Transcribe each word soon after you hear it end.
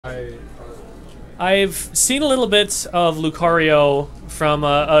I've seen a little bit of Lucario from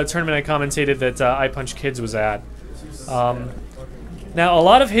a tournament I commentated that I Punch Kids was at. Now, a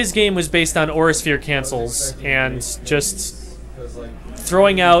lot of his game was based on Aura Sphere cancels and just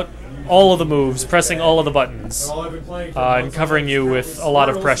throwing out all of the moves, pressing all of the buttons, and covering you with a lot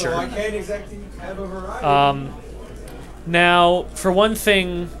of pressure. Now, for one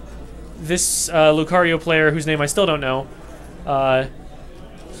thing, this Lucario player, whose name I still don't know,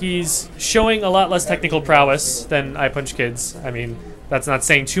 he's showing a lot less technical prowess than I Punch Kids. I mean, that's not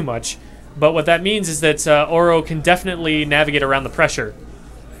saying too much. But what that means is that Oro can definitely navigate around the pressure,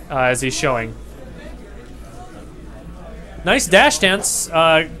 as he's showing. Nice dash dance.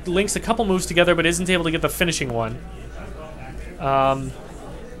 Links a couple moves together, but isn't able to get the finishing one.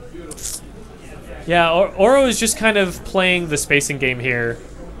 Yeah, Oro is just kind of playing the spacing game here.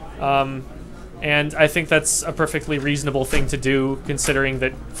 And I think that's a perfectly reasonable thing to do, considering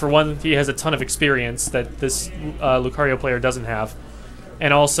that, for one, he has a ton of experience that this Lucario player doesn't have.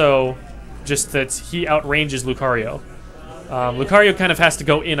 And also, just that he outranges Lucario. Lucario kind of has to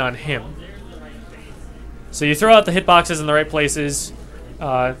go in on him. So you throw out the hitboxes in the right places,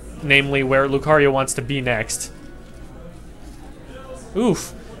 namely where Lucario wants to be next.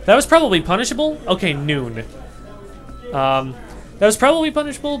 Oof. That was probably punishable? Okay, noon. That was probably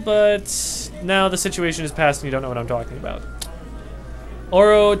punishable, but now the situation is past and you don't know what I'm talking about.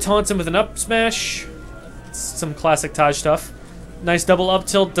 Oro taunts him with an up smash. It's some classic Taj stuff. Nice double up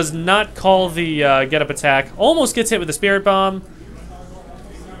tilt. Does not call the get up attack. Almost gets hit with the Spirit Bomb.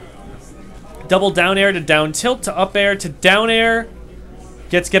 Double down air to down tilt to up air to down air.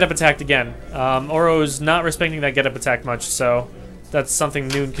 Gets get up attacked again. Oro's not respecting that get up attack much, so that's something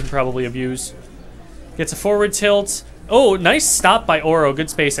Noon can probably abuse. Gets a forward tilt. Oh, nice stop by Oro. Good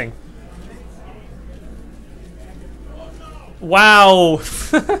spacing. Wow.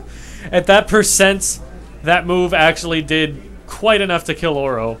 At that percent, that move actually did quite enough to kill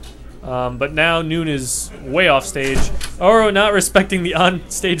Oro. But now Noon is way off stage. Oro not respecting the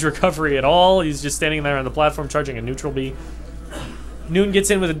on-stage recovery at all. He's just standing there on the platform charging a neutral B. Noon gets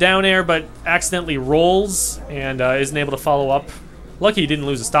in with a down air, but accidentally rolls and isn't able to follow up. Lucky he didn't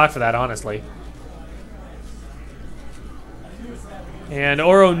lose a stock for that, honestly. And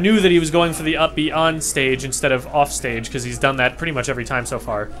Oro knew that he was going for the up B on stage instead of off stage, because he's done that pretty much every time so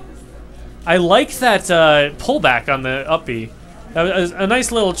far. I like that pullback on the up B. That was a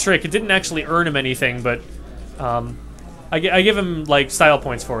nice little trick. It didn't actually earn him anything, but I give him, like, style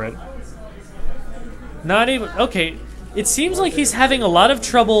points for it. Not able... Okay, it seems like he's having a lot of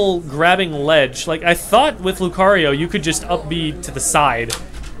trouble grabbing ledge. Like, I thought with Lucario you could just up B to the side,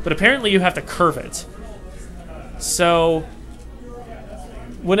 but apparently you have to curve it. So...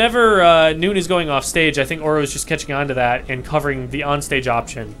 Whenever Noon is going off stage, I think Oro is just catching on to that and covering the on-stage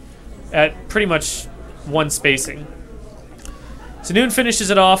option at pretty much one spacing. So Noon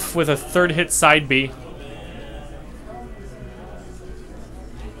finishes it off with a third hit side B.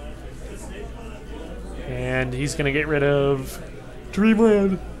 And he's going to get rid of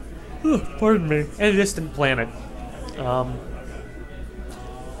Dreamland. Pardon me. And Distant Planet.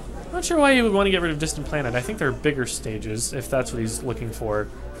 Not sure why he would want to get rid of Distant Planet. I think there are bigger stages, if that's what he's looking for.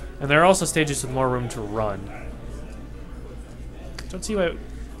 And there are also stages with more room to run. Don't see why...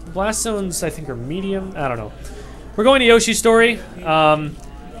 The Blast Zones, I think, are medium. I don't know. We're going to Yoshi's story.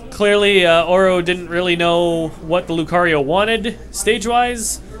 Clearly, Oro didn't really know what the Lucario wanted,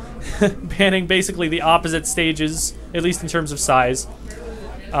 stage-wise. Banning basically the opposite stages, at least in terms of size.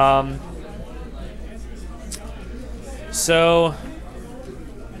 So...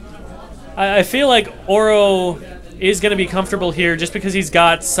 I feel like Oro is going to be comfortable here just because he's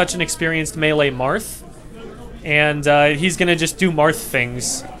got such an experienced melee Marth. And he's going to just do Marth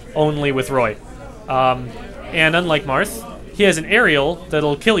things only with Roy. And unlike Marth, he has an aerial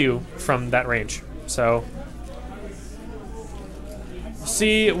that'll kill you from that range. So,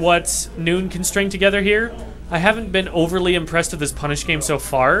 see what Noon can string together here. I haven't been overly impressed with this punish game so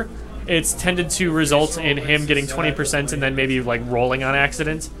far. It's tended to result in him getting 20% and then maybe like rolling on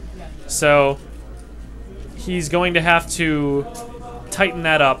accident. So, he's going to have to tighten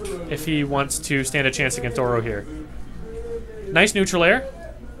that up if he wants to stand a chance against Oro here. Nice neutral air,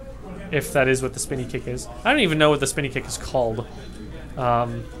 if that is what the spinny kick is. I don't even know what the spinny kick is called.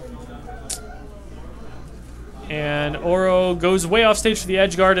 And Oro goes way off stage for the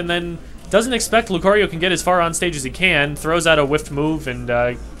edge guard and then doesn't expect Lucario can get as far on stage as he can, throws out a whiffed move and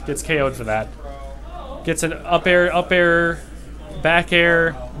gets KO'd for that. Gets an up air, back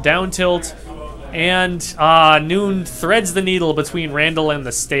air, down tilt, and Noon threads the needle between Randall and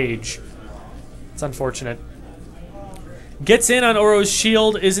the stage. It's unfortunate. Gets in on Oro's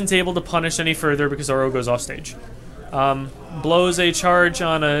shield, isn't able to punish any further because Oro goes off stage. Blows a charge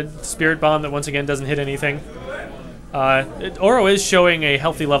on a Spirit Bomb that once again doesn't hit anything. Oro is showing a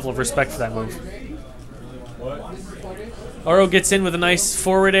healthy level of respect for that move. Oro gets in with a nice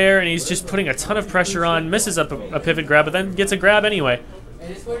forward air, and he's just putting a ton of pressure on, misses up a pivot grab, but then gets a grab anyway.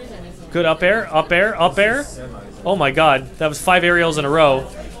 Good up air, up air, up air. Oh my god, that was 5 aerials in a row.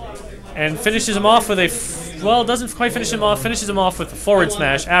 And finishes him off with a, well, doesn't quite finish him off, finishes him off with the forward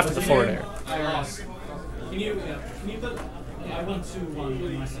smash after the forward air.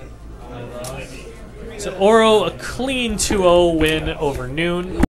 So Oro, a clean 2-0 win over Noon.